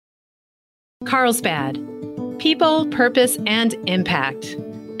Carlsbad, People, Purpose, and Impact,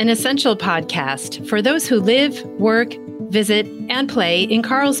 an essential podcast for those who live, work, visit, and play in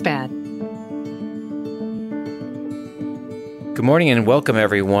Carlsbad. Good morning and welcome,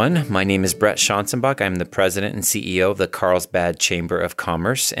 everyone. My name is Brett Schanzenbach. I'm the president and CEO of the Carlsbad Chamber of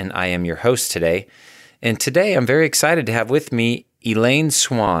Commerce, and I am your host today. And today I'm very excited to have with me Elaine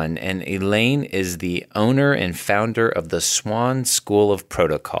Swann, and Elaine is the owner and founder of the Swann School of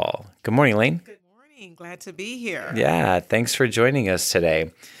Protocol. Good morning, Elaine. Good morning. Glad to be here. Yeah, thanks for joining us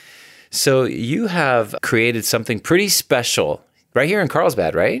today. So you have created something pretty special right here in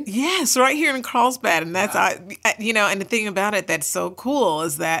Carlsbad, right? Yes, right here in Carlsbad. And that's, and the thing about it that's so cool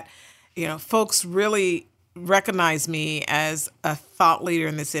is that, folks really recognize me as a thought leader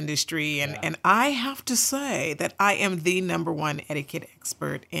in this industry. And I have to say that I am the number one etiquette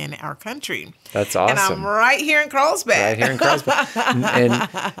expert in our country. That's awesome. And I'm right here in Carlsbad. Right here in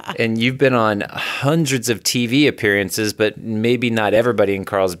Carlsbad. and you've been on hundreds of TV appearances, but maybe not everybody in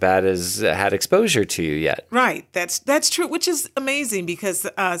Carlsbad has had exposure to you yet. Right. That's true, which is amazing because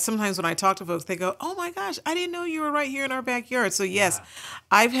sometimes when I talk to folks, they go, oh my gosh, I didn't know you were right here in our backyard. So yes,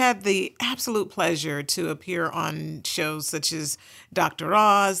 I've had the absolute pleasure to appear on shows such as Dr.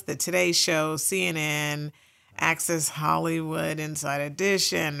 Oz, The Today Show, CNN, Access Hollywood, Inside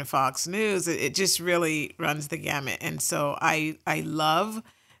Edition, Fox News. It just really runs the gamut. And so I love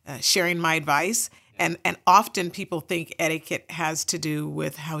sharing my advice. And often people think etiquette has to do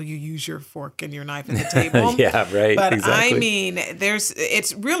with how you use your fork and your knife at the table. Yeah, right. But exactly. I mean,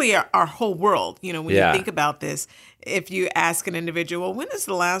 it's really our whole world. When you think about this, if you ask an individual, when is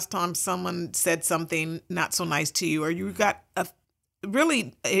the last time someone said something not so nice to you, or you got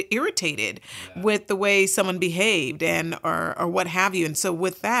really irritated with the way someone behaved or what have you? And so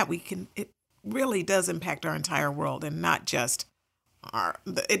with that, it really does impact our entire world and not just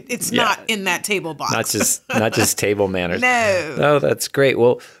it's not in that table box. Not just table manners. No. Oh, that's great.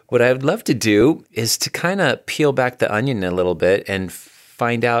 Well, what I would love to do is to kind of peel back the onion a little bit and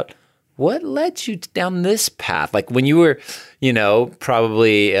find out what led you down this path. Like when you were,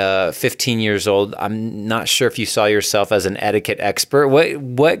 probably 15 years old, I'm not sure if you saw yourself as an etiquette expert.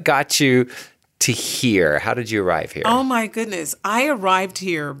 What got you to here? How did you arrive here? Oh my goodness. I arrived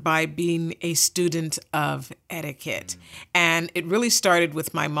here by being a student of etiquette. And it really started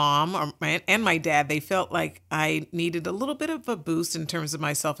with my mom and my dad. They felt like I needed a little bit of a boost in terms of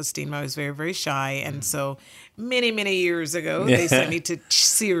my self-esteem. I was very, very shy. And so many, many years ago, they sent me to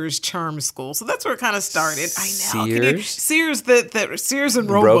Sears Charm School. So that's where it kind of started. I know. Sears, Sears and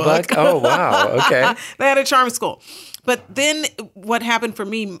Roebuck. Oh, wow. Okay. They had a charm school. But then what happened for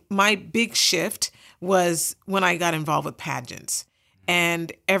me, my big shift was when I got involved with pageants.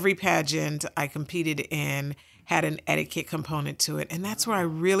 And every pageant I competed in had an etiquette component to it. And that's where I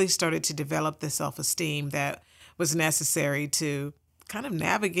really started to develop the self-esteem that was necessary to kind of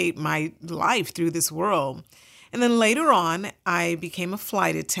navigate my life through this world. And then later on, I became a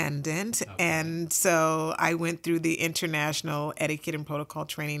flight attendant. Okay. And so I went through the international etiquette and protocol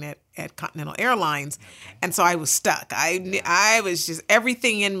training at Continental Airlines. Okay. And so I was stuck. I was just,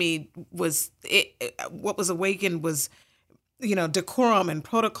 everything in me was, what was awakened was, decorum and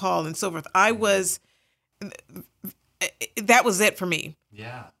protocol and so forth. That was it for me.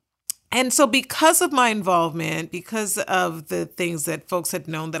 Yeah. And so because of my involvement, because of the things that folks had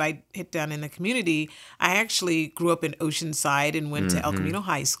known that I had done in the community, I actually grew up in Oceanside and went to El Camino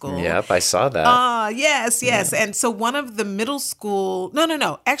High School. Yep, I saw that. Yes. Yeah. And so one of the middle school,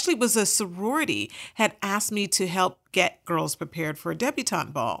 actually it was a sorority, had asked me to help get girls prepared for a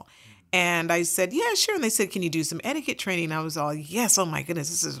debutante ball. And I said, yeah, sure. And they said, can you do some etiquette training? I was all, yes, oh my goodness,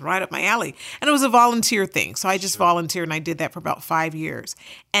 this is right up my alley. And it was a volunteer thing. So I just volunteered and I did that for about 5 years.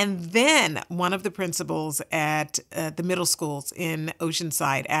 And then one of the principals at the middle schools in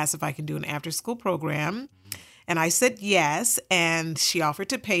Oceanside asked if I can do an after school program. And I said yes. And she offered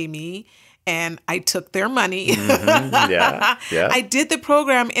to pay me. And I took their money. Mm-hmm. Yeah. I did the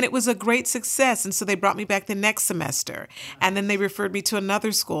program and it was a great success. And so they brought me back the next semester. And then they referred me to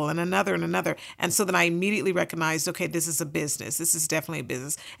another school and another and another. And so then I immediately recognized, okay, this is a business. This is definitely a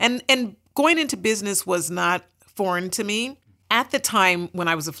business. And going into business was not foreign to me. At the time when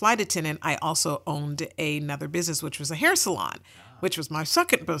I was a flight attendant, I also owned another business, which was a hair salon, which was my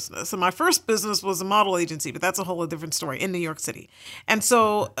second business. And my first business was a model agency, but that's a whole different story in New York City. And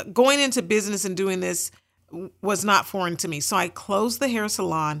so going into business and doing this was not foreign to me. So I closed the hair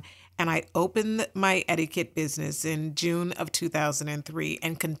salon and I opened my etiquette business in June of 2003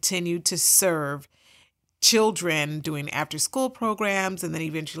 and continued to serve children doing after school programs. And then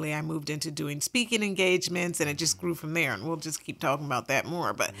eventually I moved into doing speaking engagements, and it just grew from there. And we'll just keep talking about that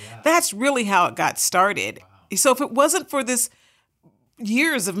more. But that's really how it got started. Wow. So if it wasn't for this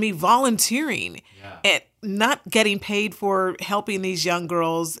years of me volunteering and not getting paid for helping these young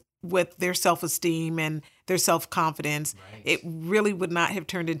girls with their self-esteem and their self-confidence, it really would not have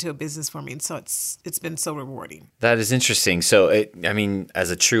turned into a business for me. And so it's been so rewarding. That is interesting. So, as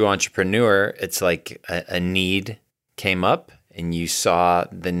a true entrepreneur, it's like a need came up and you saw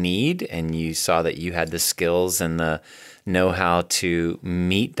the need and you saw that you had the skills and the know-how to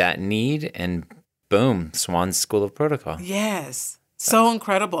meet that need, and boom, Swann School of Protocol. Yes. So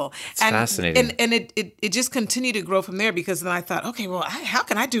incredible. It's fascinating. And it just continued to grow from there, because then I thought, okay, well, how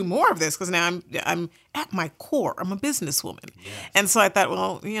can I do more of this? Because now I'm at my core, I'm a businesswoman. Yes. And so I thought,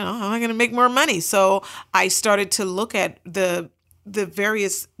 well, how am I going to make more money? So I started to look at the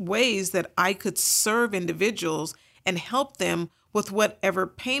various ways that I could serve individuals and help them with whatever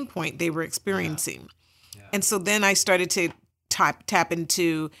pain point they were experiencing. Yeah. And so then I started to tap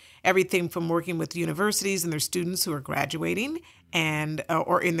into everything from working with universities and their students who are graduating and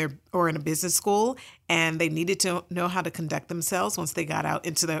or in a business school, and they needed to know how to conduct themselves once they got out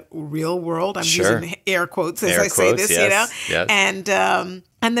into the real world. I'm using air quotes as I say this, yes.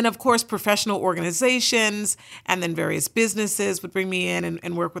 And then of course professional organizations, and then various businesses would bring me in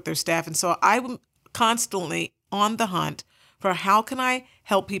and work with their staff. And so I'm constantly on the hunt for how can I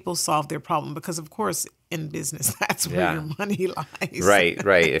help people solve their problem, because of course in business, that's where your money lies.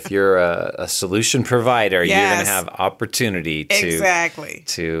 Right. If you're a solution provider, you're going to have opportunity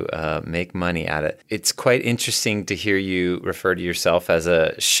to make money at it. It's quite interesting to hear you refer to yourself as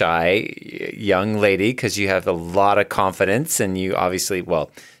a shy young lady, because you have a lot of confidence, and you obviously,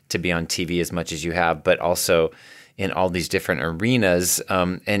 to be on TV as much as you have, but also in all these different arenas.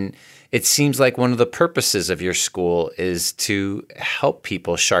 And it seems like one of the purposes of your school is to help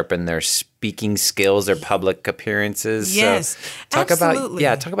people sharpen their speaking skills, their public appearances. Yes, so absolutely.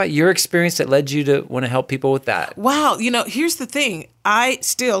 Talk about your experience that led you to want to help people with that. Wow. Here's the thing. I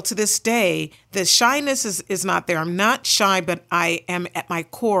still, to this day, the shyness is not there. I'm not shy, but I am at my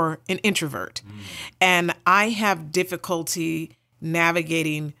core an introvert. And I have difficulty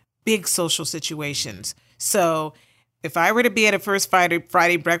navigating big social situations. So if I were to be at a First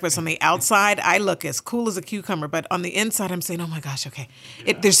Friday breakfast on the outside, I look as cool as a cucumber. But on the inside, I'm saying, oh my gosh, okay.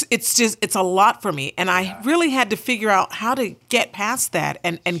 It's a lot for me. And I really had to figure out how to get past that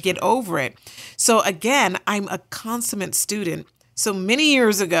and get over it. So again, I'm a consummate student. So many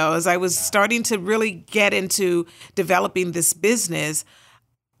years ago, as I was starting to really get into developing this business,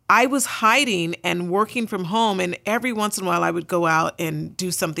 I was hiding and working from home. And every once in a while, I would go out and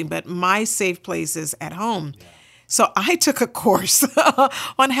do something. But my safe place is at home. Yeah. So I took a course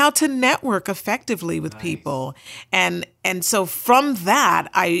on how to network effectively with people. And so from that,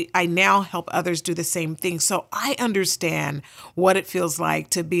 I now help others do the same thing. So I understand what it feels like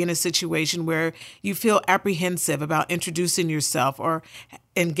to be in a situation where you feel apprehensive about introducing yourself or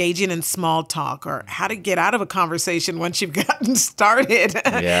engaging in small talk, or how to get out of a conversation once you've gotten started.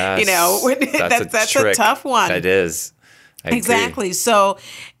 Yes, that's a tough one. That is. I exactly. agree. So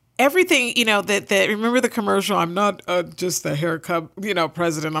everything, that remember the commercial, I'm not just the haircut,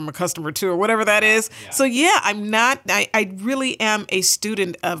 president, I'm a customer too, or whatever that is. Yeah. So I'm not, I really am a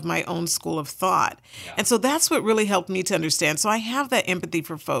student of my own school of thought. Yeah. And so that's what really helped me to understand. So I have that empathy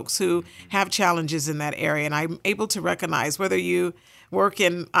for folks who have challenges in that area. And I'm able to recognize whether you work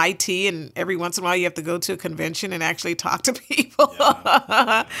in IT and every once in a while you have to go to a convention and actually talk to people,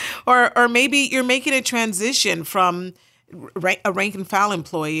 or maybe you're making a transition from a rank and file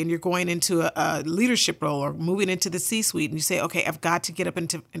employee and you're going into a leadership role or moving into the C-suite, and you say, okay, I've got to get up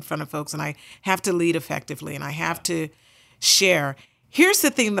in front of folks and I have to lead effectively and I have to share. Here's the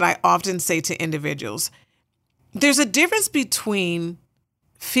thing that I often say to individuals. There's a difference between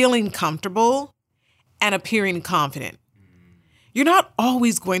feeling comfortable and appearing confident. You're not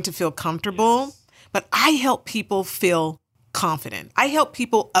always going to feel comfortable, but I help people feel confident. I help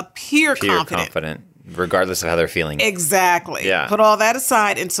people appear confident. Regardless of how they're feeling. Exactly. Yeah. Put all that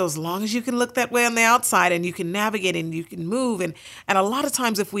aside. And so as long as you can look that way on the outside and you can navigate and you can move. And a lot of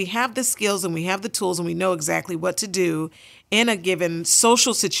times if we have the skills and we have the tools and we know exactly what to do in a given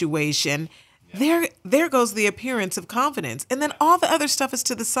social situation, there goes the appearance of confidence. And then all the other stuff is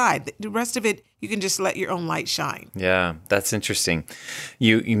to the side. The rest of it, you can just let your own light shine. Yeah, that's interesting.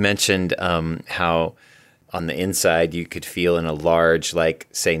 You mentioned how on the inside, you could feel in a large,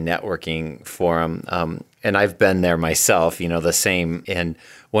 say, networking forum. And I've been there myself, the same. And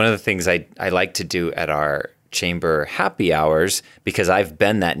one of the things I like to do at our chamber happy hours because I've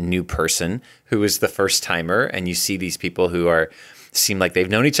been that new person who is the first timer, and you see these people who seem like they've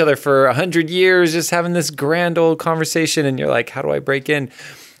known each other for 100 years, just having this grand old conversation, and you're like, how do I break in?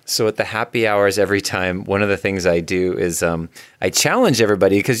 So at the happy hours every time, one of the things I do is I challenge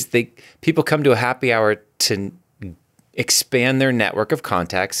everybody because people come to a happy hour to expand their network of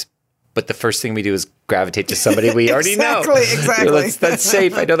contacts. But the first thing we do is gravitate to somebody we already know. Exactly. That's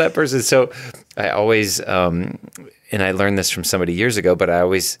safe. I know that person. So I always, and I learned this from somebody years ago, but I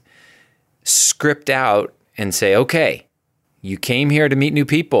always script out and say, okay, you came here to meet new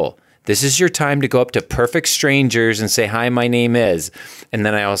people. This is your time to go up to perfect strangers and say, hi, my name is. And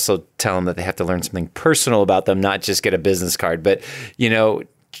then I also tell them that they have to learn something personal about them, not just get a business card. But,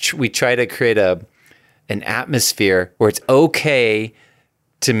 we try to create an atmosphere where it's okay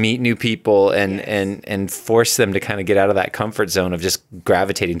to meet new people and force them to kind of get out of that comfort zone of just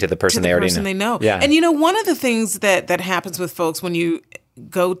gravitating to the person they already know. Yeah. And one of the things that happens with folks when you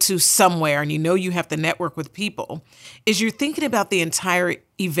go to somewhere and you have to network with people is you're thinking about the entire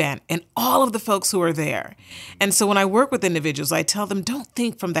event and all of the folks who are there. And so when I work with individuals, I tell them, don't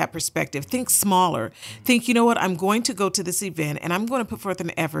think from that perspective. Think smaller. Think, you know what, I'm going to go to this event and I'm going to put forth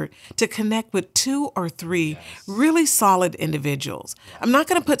an effort to connect with 2 or 3 really solid individuals. I'm not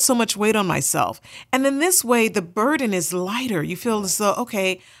going to put so much weight on myself. And then this way, the burden is lighter. You feel as though,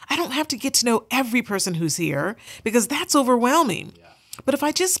 okay, I don't have to get to know every person who's here because that's overwhelming. But if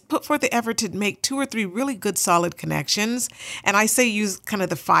I just put forth the effort to make 2 or 3 really good, solid connections, and I say use kind of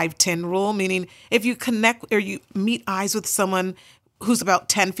the 5-10 rule, meaning if you connect or you meet eyes with someone who's about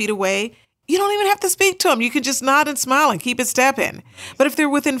 10 feet away, you don't even have to speak to them. You can just nod and smile and keep it stepping. But if they're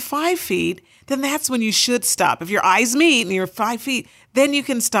within 5 feet, then that's when you should stop. If your eyes meet and you're 5 feet, then you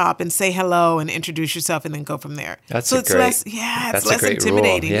can stop and say hello and introduce yourself and then go from there. It's less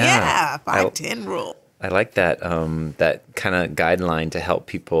intimidating. Rule. Yeah, 5-10 rule. I like that that kind of guideline to help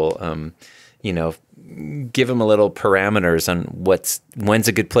people, give them a little parameters on when's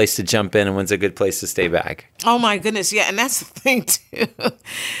a good place to jump in and when's a good place to stay back. Oh my goodness, yeah, and that's the thing too,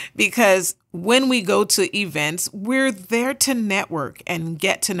 because when we go to events, we're there to network and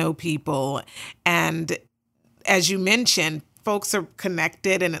get to know people, and as you mentioned, folks are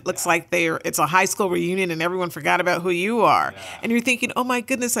connected and it looks like it's a high school reunion and everyone forgot about who you are. Yeah. And you're thinking, oh my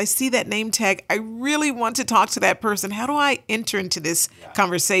goodness, I see that name tag. I really want to talk to that person. How do I enter into this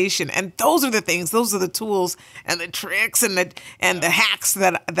conversation? And those are the things, those are the tools and the tricks and the hacks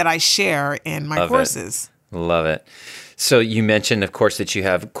that I share in my courses. Love it. So you mentioned, of course, that you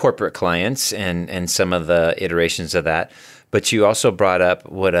have corporate clients and some of the iterations of that. But you also brought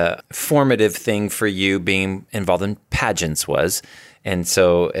up what a formative thing for you being involved in pageants was. And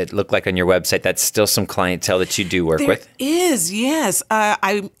so it looked like on your website, that's still some clientele that you do work with. There is, yes.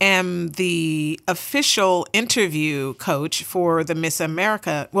 I am the official interview coach for the Miss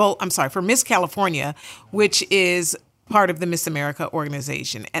America. Well, I'm sorry, for Miss California, which is part of the Miss America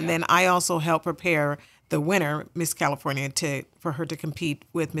organization. And then I also help prepare the winner, Miss California, for her to compete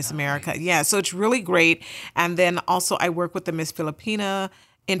with Miss America. Yeah, so it's really great. And then also I work with the Miss Filipina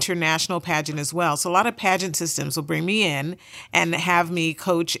international pageant as well. So a lot of pageant systems will bring me in and have me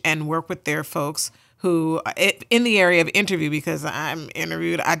coach and work with their folks who in the area of interview, because I'm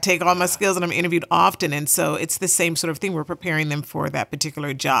interviewed, I take all my skills and I'm interviewed often. And so it's the same sort of thing. We're preparing them for that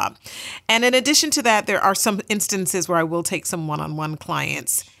particular job. And in addition to that, there are some instances where I will take some one-on-one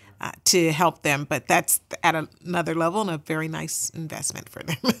clients to help them, but that's at another level and a very nice investment for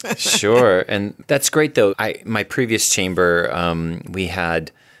them. Sure, and that's great though. My previous chamber, we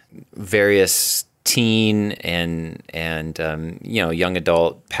had various teen and young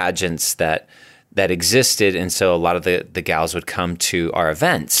adult pageants that existed, and so a lot of the gals would come to our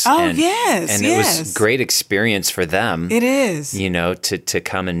events. Oh, and it was a great experience for them. It is, to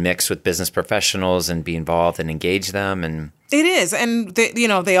come and mix with business professionals and be involved and engage them and. It is. And,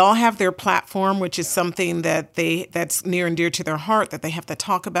 they all have their platform, which is something that's near and dear to their heart that they have to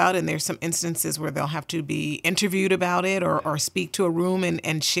talk about. And there's some instances where they'll have to be interviewed about it or speak to a room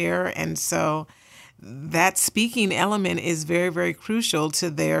and share. And so that speaking element is very, very crucial to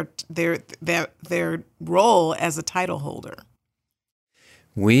their role as a title holder.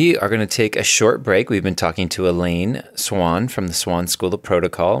 We are going to take a short break. We've been talking to Elaine Swann from the Swann School of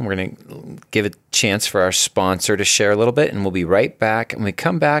Protocol, and we're going to give a chance for our sponsor to share a little bit, and we'll be right back. And when we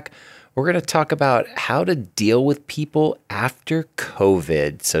come back, we're going to talk about how to deal with people after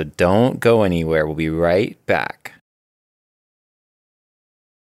COVID. So don't go anywhere. We'll be right back.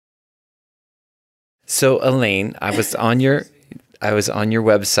 So Elaine, I was on your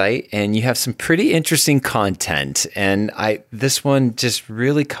website and you have some pretty interesting content. And this one just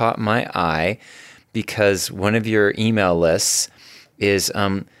really caught my eye because one of your email lists is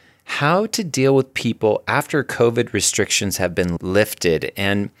how to deal with people after COVID restrictions have been lifted.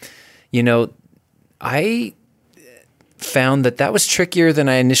 And, I found that was trickier than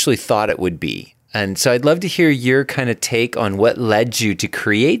I initially thought it would be. And so I'd love to hear your kind of take on what led you to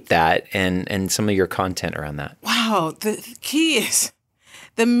create that and some of your content around that. Wow. The key is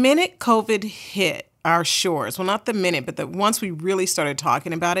the minute COVID hit our shores, well, not the minute, but once we really started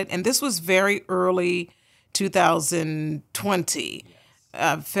talking about it, and this was very early 2020,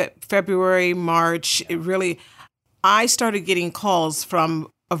 February, March, I started getting calls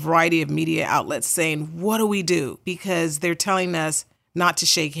from a variety of media outlets saying, what do we do? Because they're telling us not to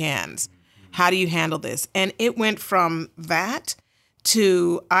shake hands. How do you handle this? And it went from that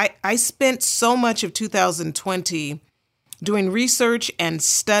to I spent so much of 2020 doing research and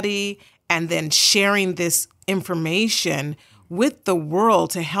study and then sharing this information with the world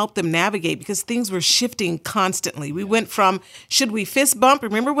to help them navigate because things were shifting constantly. We went from, should we fist bump?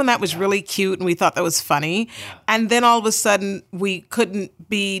 Remember when that was really cute and we thought that was funny? Yeah. And then all of a sudden we couldn't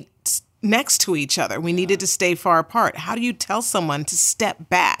be next to each other. We needed to stay far apart. How do you tell someone to step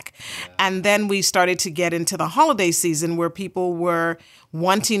back? Yeah. And then we started to get into the holiday season where people were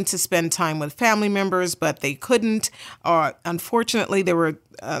wanting to spend time with family members, but they couldn't. Or unfortunately, there were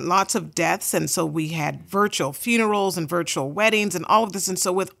lots of deaths. And so we had virtual funerals and virtual weddings and all of this. And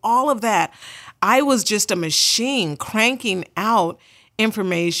so with all of that, I was just a machine cranking out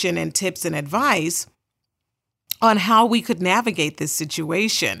information and tips and advice on how we could navigate this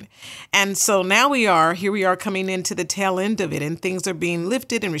situation. And so now here we are coming into the tail end of it, and things are being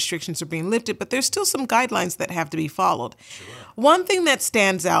lifted and restrictions are being lifted, but there's still some guidelines that have to be followed. Sure. One thing that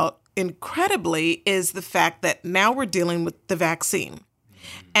stands out incredibly is the fact that now we're dealing with the vaccine.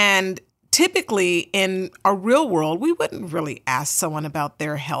 Mm-hmm. And typically in our real world, we wouldn't really ask someone about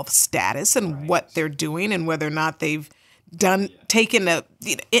their health status and what they're doing and whether or not they've taken a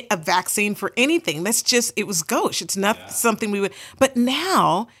vaccine for anything. That's just, it was gauche. It's not something we would, but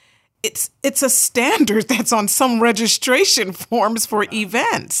now it's a standard that's on some registration forms for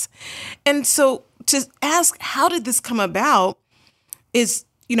events. And so to ask, how did this come about is,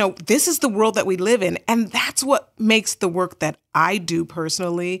 this is the world that we live in. And that's what makes the work that I do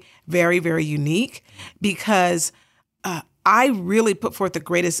personally very, very unique because I really put forth the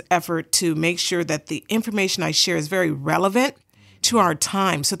greatest effort to make sure that the information I share is very relevant to our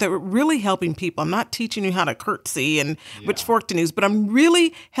time so that we're really helping people. I'm not teaching you how to curtsy and which fork to use, but I'm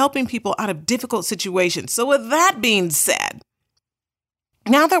really helping people out of difficult situations. So with that being said,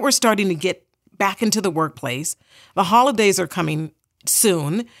 now that we're starting to get back into the workplace, the holidays are coming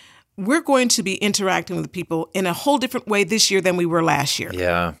soon. We're going to be interacting with people in a whole different way this year than we were last year.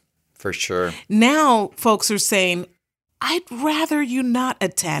 Yeah, for sure. Now folks are saying, I'd rather you not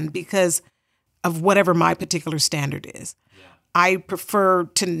attend because of whatever my particular standard is. Yeah. I prefer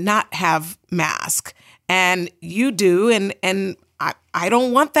to not have mask and you do. And I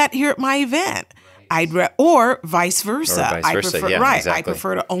don't want that here at my event. Right. Or vice versa. Or vice versa. Exactly. I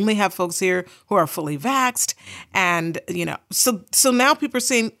prefer to only have folks here who are fully vaxxed. And, so now people are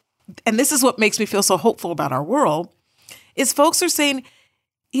saying, and this is what makes me feel so hopeful about our world, is folks are saying,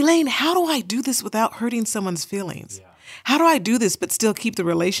 Elaine, how do I do this without hurting someone's feelings? Yeah. How do I do this but still keep the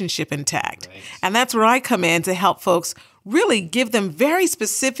relationship intact? Right. And that's where I come in to help folks really give them very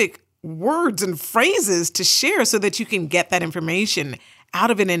specific words and phrases to share so that you can get that information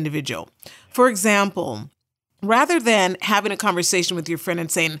out of an individual. For example, rather than having a conversation with your friend and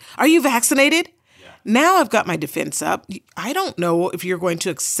saying, are you vaccinated? Yeah. Now I've got my defense up. I don't know if you're going to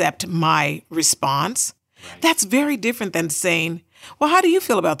accept my response. Right. That's very different than saying, well, how do you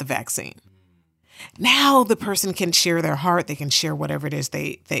feel about the vaccine? Now the person can share their heart. They can share whatever it is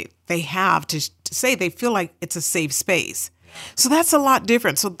they have to say. They feel like it's a safe space. So that's a lot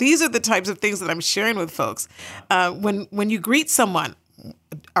different. So these are the types of things that I'm sharing with folks. When you greet someone,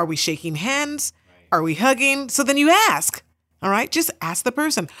 are we shaking hands? Are we hugging? So then you ask, all right, just ask the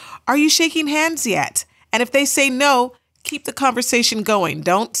person, are you shaking hands yet? And if they say no, keep the conversation going.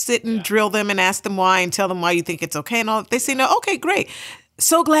 Don't sit and drill them and ask them why and tell them why you think it's okay. And all. If they say no, okay, great.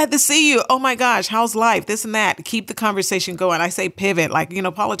 So glad to see you. Oh my gosh, how's life? This and that. Keep the conversation going. I say pivot.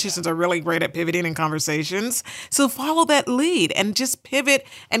 Politicians are really great at pivoting in conversations. So follow that lead and just pivot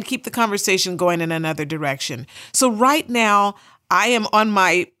and keep the conversation going in another direction. So right now, I am on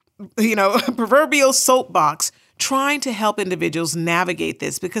my, proverbial soapbox trying to help individuals navigate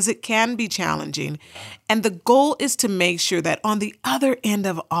this because it can be challenging. And the goal is to make sure that on the other end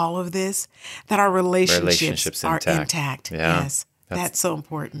of all of this, that our relationships are intact. Yeah. Yes. That's so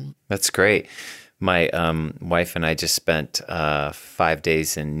important. That's great. My wife and I just spent 5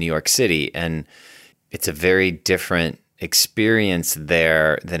 days in New York City. And, it's a very different experience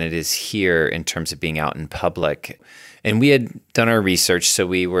there than it is here in terms of being out in public. And we had done our research, so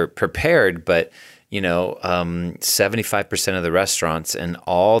we were prepared, but 75% of the restaurants and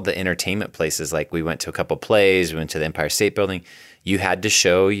all the entertainment places, like we went to a couple plays, we went to the Empire State Building, you had to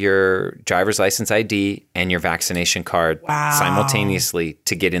show your driver's license ID and your vaccination card simultaneously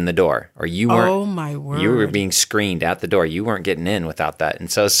to get in the door, or you weren't. Oh my word! You were being screened at the door. You weren't getting in without that,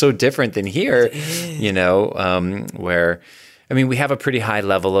 and so it's so different than here. Where, I mean, we have a pretty high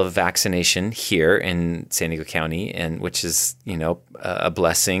level of vaccination here in San Diego County, and which is a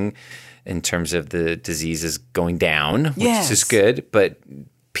blessing in terms of the disease is going down, which is good, but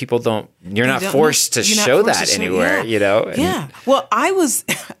people you're not forced to show that anywhere, Yeah. Well,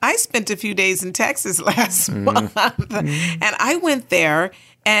 I spent a few days in Texas last month, and I went there,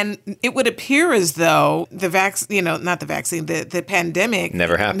 and it would appear as though the pandemic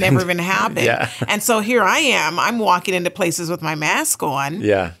never happened. Never even happened. Yeah. And so here I am, I'm walking into places with my mask on.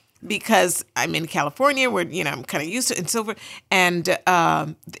 Yeah. Because I'm in California where, I'm kind of used to it and so forth. And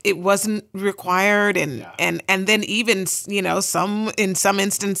it wasn't required. And then even, in some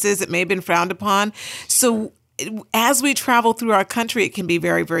instances, it may have been frowned upon. So as we travel through our country, it can be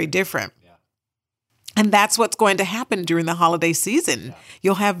very, very different. Yeah. And that's what's going to happen during the holiday season. Yeah.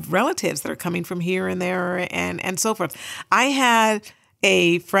 You'll have relatives that are coming from here and there and so forth. I had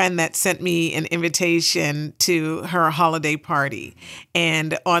a friend that sent me an invitation to her holiday party.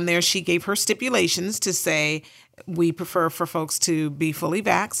 And on there, she gave her stipulations to say, we prefer for folks to be fully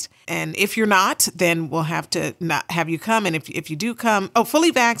vaxxed. And if you're not, then we'll have to not have you come. And if you do come,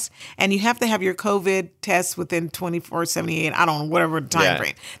 fully vaxxed, and you have to have your COVID test within 24, 78, I don't know, whatever time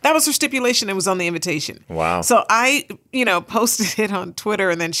frame. That was her stipulation. It was on the invitation. Wow. So I, posted it on Twitter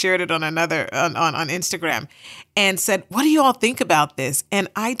and then shared it on on Instagram and said, what do you all think about this? And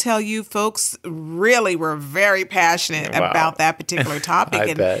I tell you, folks really were very passionate about that particular topic.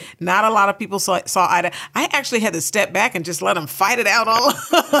 And bet. Not a lot of people saw eye to. I actually had to step back and just let them fight it out all.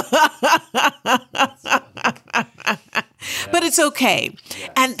 But it's okay. Yes.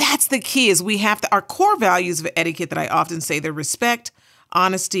 And that's the key is we have to, our core values of etiquette that I often say, they're respect,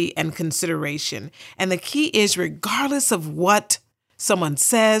 honesty, and consideration. And the key is regardless of what someone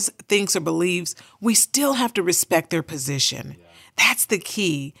says, thinks, or believes, we still have to respect their position. Yeah. That's the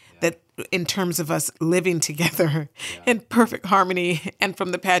key that in terms of us living together in perfect harmony and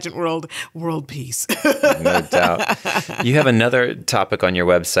from the pageant world peace. No doubt. You have another topic on your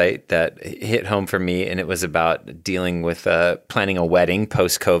website that hit home for me, and it was about dealing with planning a wedding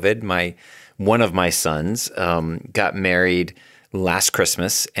post-COVID. One of my sons got married last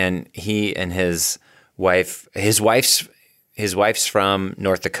Christmas, and he and his wife's from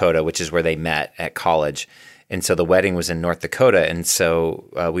North Dakota, which is where they met at college. And so the wedding was in North Dakota. And so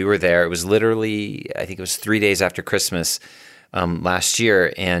we were there. It was literally, I think it was 3 days after Christmas last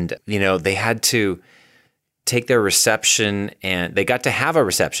year. And, they had to take their reception, and they got to have a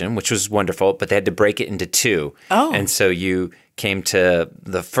reception, which was wonderful, but they had to break it into two. Oh. And so you came to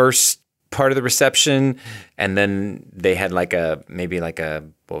the first part of the reception, and then they had maybe a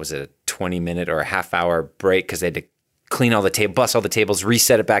 20-minute or a half-hour break because they had to clean all the tables, bust all the tables,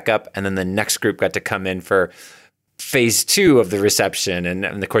 reset it back up, and then the next group got to come in for phase 2 of the reception. And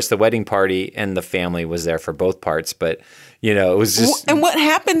of course, the wedding party and the family was there for both parts. But, it was just... And what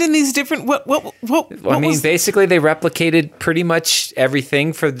happened in these different... Basically, they replicated pretty much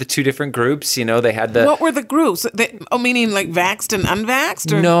everything for the two different groups. They had the... What were the groups? Meaning like vaxxed and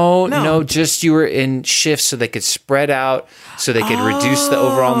unvaxxed? Or? No, just you were in shifts so they could spread out, so they could reduce the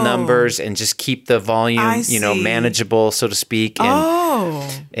overall numbers and just keep the volume, manageable, so to speak.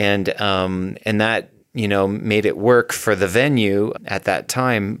 And that... made it work for the venue at that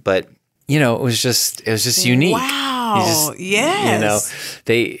time, but it was just unique. Wow. Yes.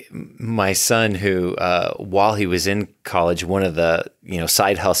 My son, who while he was in college, one of the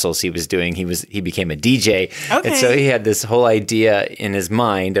side hustles he was doing, he became a DJ. Okay. And so he had this whole idea in his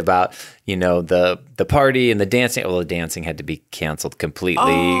mind about the party and the dancing. Well, the dancing had to be canceled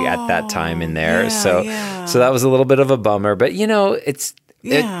completely at that time in there. So that was a little bit of a bummer, but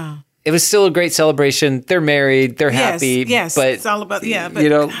it was still a great celebration. They're married. They're happy. Yes, but it's all about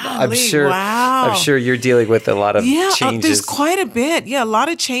But I'm sure you're dealing with a lot of changes. There's quite a bit. Yeah, a lot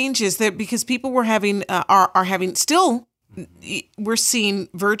of changes there because people were having are having still. We're seeing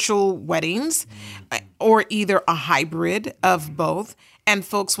virtual weddings, or either a hybrid of both. And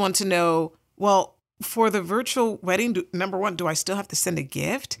folks want to know, well, for the virtual wedding, number one, do I still have to send a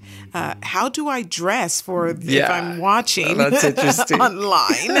gift? How do I dress if I'm watching That's interesting.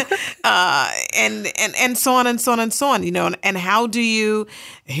 online? And so on and so on and so on, and how do you,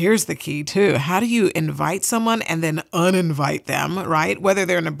 here's the key too, how do you invite someone and then uninvite them, right? Whether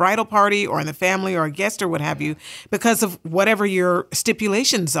they're in a bridal party or in the family or a guest or what have you, because of whatever your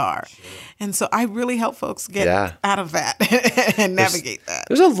stipulations are. Sure. And so I really help folks get out of that and navigate that.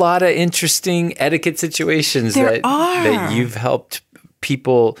 There's a lot of interesting etiquette situations that you've helped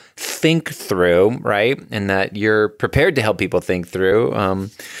people think through, right? And that you're prepared to help people think through.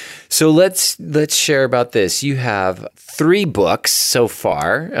 So let's share about this. You have 3 books so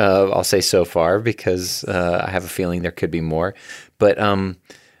far. I'll say so far because I have a feeling there could be more. But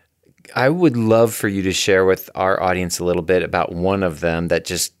I would love for you to share with our audience a little bit about one of them that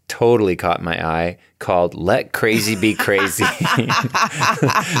just totally caught my eye, called Let Crazy Be Crazy.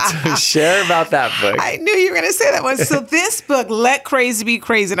 So share about that book. I knew you were going to say that one. So this book, Let Crazy Be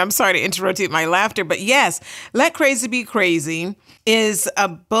Crazy, and I'm sorry to interrupt you with my laughter, but yes, Let Crazy Be Crazy is a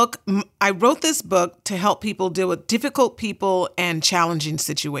book. I wrote this book to help people deal with difficult people and challenging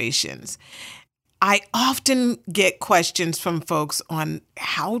situations. I often get questions from folks on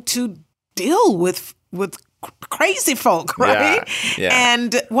how to deal with crazy folk, right? Yeah.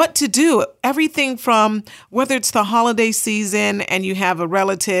 And what to do. Everything from whether it's the holiday season and you have a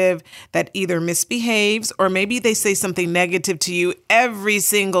relative that either misbehaves or maybe they say something negative to you every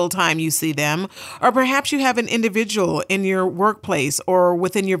single time you see them, or perhaps you have an individual in your workplace or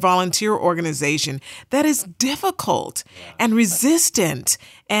within your volunteer organization that is difficult and resistant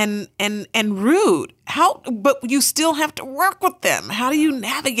and rude. But you still have to work with them. How do you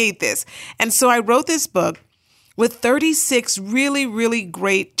navigate this? And so I wrote this book with 36 really, really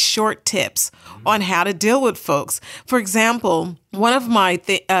great short tips on how to deal with folks. For example, one of my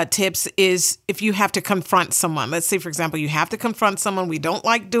tips is if you have to confront someone. Let's say, for example, you have to confront someone. We don't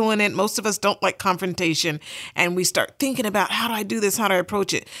like doing it. Most of us don't like confrontation. And we start thinking about, how do I do this? How do I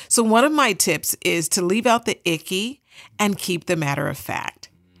approach it? So one of my tips is to leave out the icky and keep the matter of fact.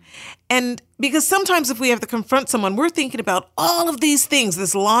 And because sometimes if we have to confront someone, we're thinking about all of these things,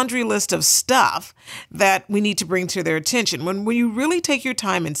 this laundry list of stuff that we need to bring to their attention. When you really take your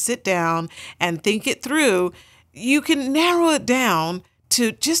time and sit down and think it through, you can narrow it down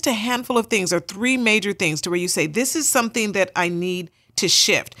to just a handful of things or 3 major things to where you say, this is something that I need to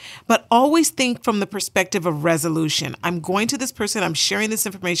shift. But always think from the perspective of resolution. I'm going to this person, I'm sharing this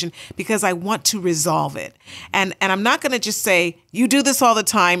information because I want to resolve it. And I'm not going to just say, you do this all the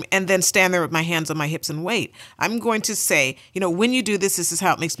time and then stand there with my hands on my hips and wait. I'm going to say, when you do this, this is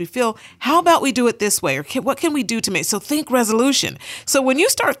how it makes me feel. How about we do it this way? Or what can we do to make? So think resolution. So when you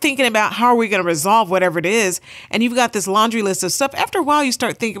start thinking about how are we going to resolve whatever it is, and you've got this laundry list of stuff, after a while you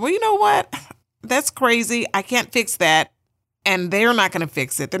start thinking, well, you know what? That's crazy. I can't fix that. And they're not going to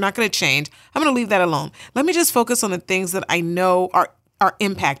fix it. They're not going to change. I'm going to leave that alone. Let me just focus on the things that I know are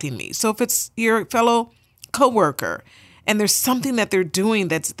impacting me. So if it's your fellow coworker and there's something that they're doing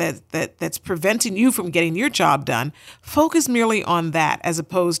that's preventing you from getting your job done, focus merely on that as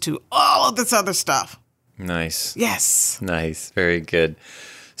opposed to all of this other stuff. Nice. Yes. Nice. Very good.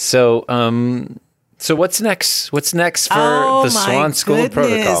 So, what's next? What's next for the Swann School of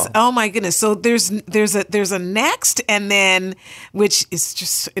Protocol? Oh my goodness! So there's a next, and then which is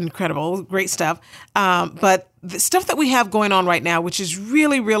just incredible, great stuff. But the stuff that we have going on right now, which is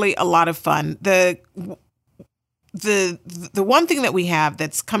really, really a lot of fun. The one thing that we have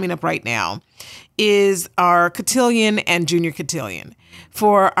that's coming up right now is our cotillion and junior cotillion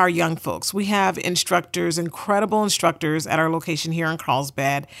for our young folks. We have instructors, incredible instructors at our location here in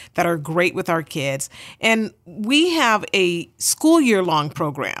Carlsbad that are great with our kids. And we have a school year long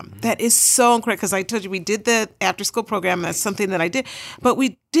program that is so incredible because I told you we did the after school program. That's something that I did. But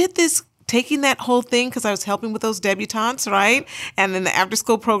we did this taking that whole thing because I was helping with those debutantes, right? And then the after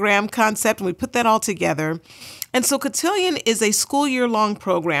school program concept, and we put that all together. And so Cotillion is a school year long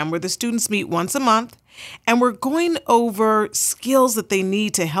program where the students meet once a month. And we're going over skills that they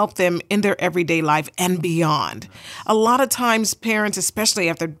need to help them in their everyday life and beyond. A lot of times parents, especially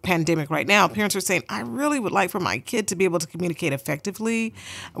after the pandemic right now, parents are saying, I really would like for my kid to be able to communicate effectively.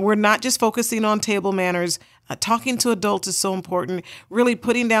 We're not just focusing on table manners. Talking to adults is so important, really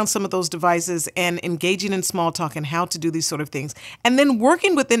putting down some of those devices and engaging in small talk and how to do these sort of things. And then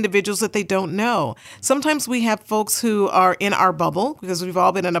working with individuals that they don't know. Sometimes we have folks who are in our bubble because we've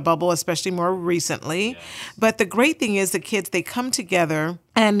all been in a bubble, especially more recently. Yes. But the great thing is the kids, they come together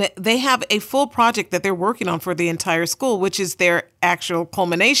And they have a full project that they're working on for the entire school, which is their actual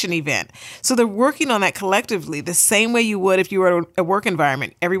culmination event. So they're working on that collectively the same way you would if you were in a work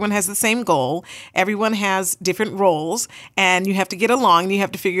environment. Everyone has the same goal. Everyone has different roles, and you have to get along and you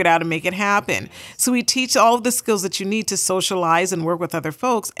have to figure it out and make it happen. So we teach all of the skills that you need to socialize and work with other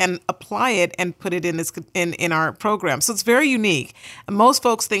folks and apply it and put it in our program. So it's very unique. Most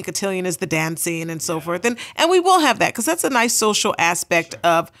folks think cotillion is the dancing and so forth. And we will have that because that's a nice social aspect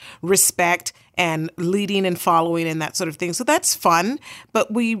of respect and leading and following and that sort of thing. So that's fun.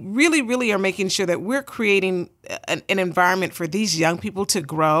 But we really, really are making sure that we're creating an environment for these young people to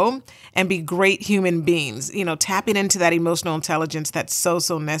grow and be great human beings, tapping into that emotional intelligence that's so,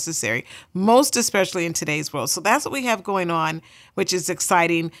 so necessary, most especially in today's world. So that's what we have going on, which is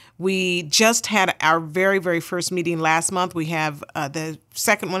exciting. We just had our very, very first meeting last month. We have the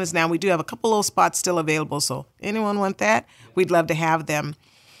second one is now. We do have a couple of spots still available. So anyone want that? We'd love to have them.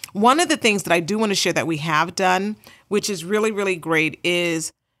 One of the things that I do want to share that we have done, which is really, really great,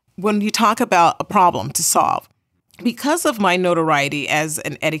 is when you talk about a problem to solve. Because of my notoriety as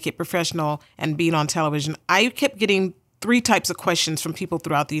an etiquette professional and being on television, I kept getting 3 types of questions from people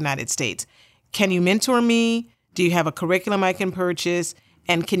throughout the United States. Can you mentor me? Do you have a curriculum I can purchase?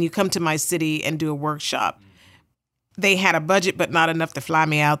 And can you come to my city and do a workshop? They had a budget, but not enough to fly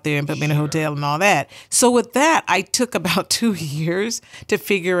me out there and put me in a hotel and all that. So with that, I took about 2 years to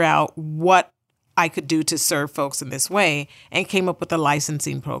figure out what I could do to serve folks in this way and came up with a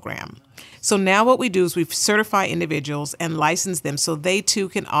licensing program. So now what we do is we certify individuals and license them so they too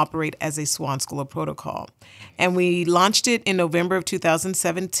can operate as a Swann School of Protocol. And we launched it in November of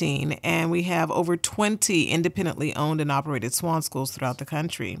 2017, and we have over 20 independently owned and operated Swann schools throughout the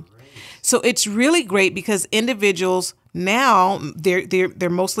country. So it's really great because individuals now, they're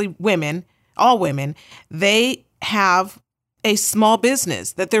mostly women, all women. They have a small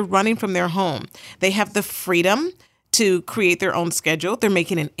business that they're running from their home. They have the freedom to create their own schedule. They're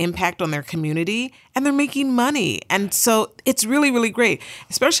making an impact on their community and they're making money. And so it's really, really great,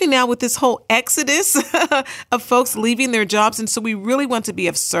 especially now with this whole exodus of folks leaving their jobs. And so we really want to be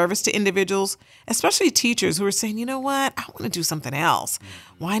of service to individuals, especially teachers who are saying, you know what, I want to do something else.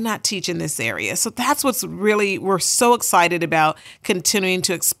 Why not teach in this area? So that's what's really, we're so excited about continuing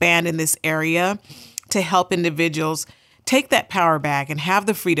to expand in this area to help individuals take that power back and have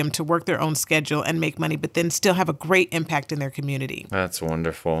the freedom to work their own schedule and make money, but then still have a great impact in their community. That's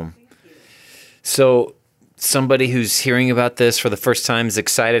wonderful. So somebody who's hearing about this for the first time is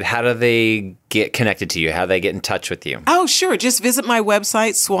excited. How do they get connected to you? How do they get in touch with you? Oh, sure. Just visit my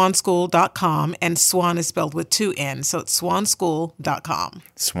website, swannschool.com, and Swann is spelled with 2 N's. So it's swannschool.com.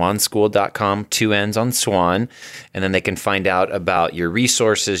 Swannschool.com, 2 N's on Swann. And then they can find out about your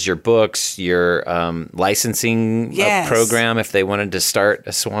resources, your books, your licensing program if they wanted to start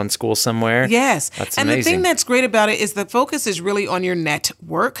a Swann school somewhere. Yes. That's and amazing. The thing that's great about it is the focus is really on your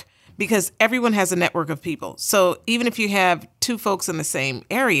network, because everyone has a network of people. So even if you have 2 folks in the same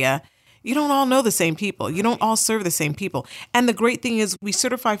area, you don't all know the same people. You don't all serve the same people. And the great thing is we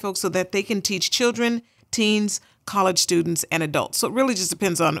certify folks so that they can teach children, teens, college students, and adults. So it really just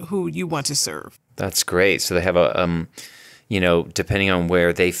depends on who you want to serve. That's great. So they have a, depending on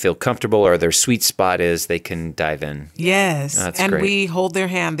where they feel comfortable or their sweet spot is, they can dive in. Yes. That's and great. We hold their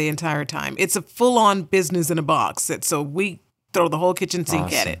hand the entire time. It's a full-on business in a box. So we throw the whole kitchen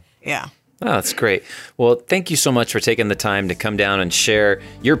sink at it. Yeah. Oh, that's great. Well, thank you so much for taking the time to come down and share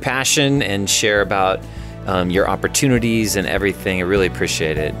your passion and share about your opportunities and everything. I really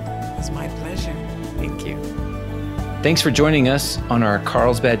appreciate it. It's my pleasure. Thank you. Thanks for joining us on our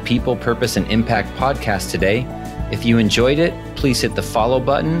Carlsbad People, Purpose, and Impact podcast today. If you enjoyed it, please hit the follow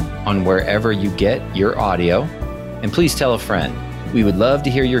button on wherever you get your audio. And please tell a friend. We would love to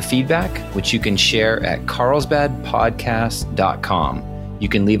hear your feedback, which you can share at carlsbadpodcast.com. You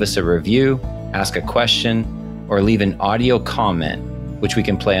can leave us a review, ask a question, or leave an audio comment, which we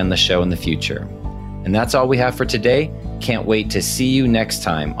can play on the show in the future. And that's all we have for today. Can't wait to see you next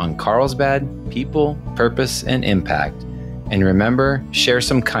time on Carlsbad People, Purpose, and Impact. And remember, share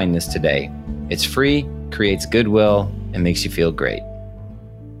some kindness today. It's free, creates goodwill, and makes you feel great.